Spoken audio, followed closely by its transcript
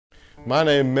My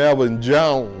name is Melvin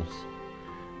Jones.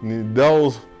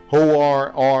 Those who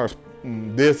are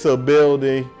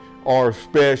disability or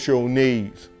special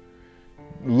needs,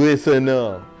 listen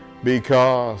up,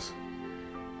 because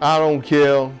I don't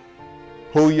care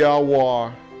who y'all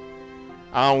are.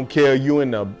 I don't care you in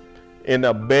the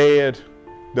bed,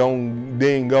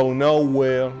 didn't go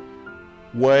nowhere,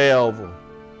 wherever.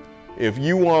 If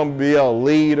you want to be a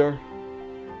leader,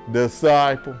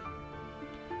 disciple,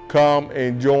 come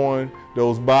and join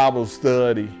those Bible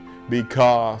studies,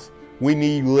 because we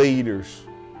need leaders.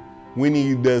 We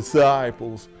need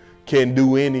disciples can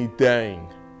do anything.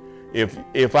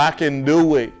 If I can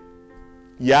do it,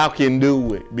 y'all can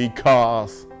do it,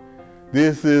 because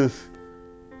this is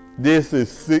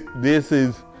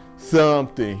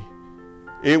something.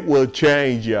 It will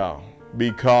change y'all,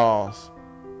 because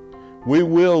we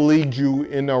will lead you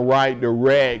in the right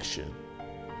direction.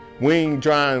 We ain't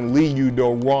trying to lead you the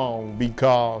wrong,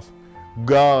 because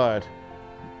God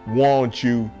wants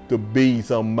you to be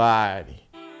somebody.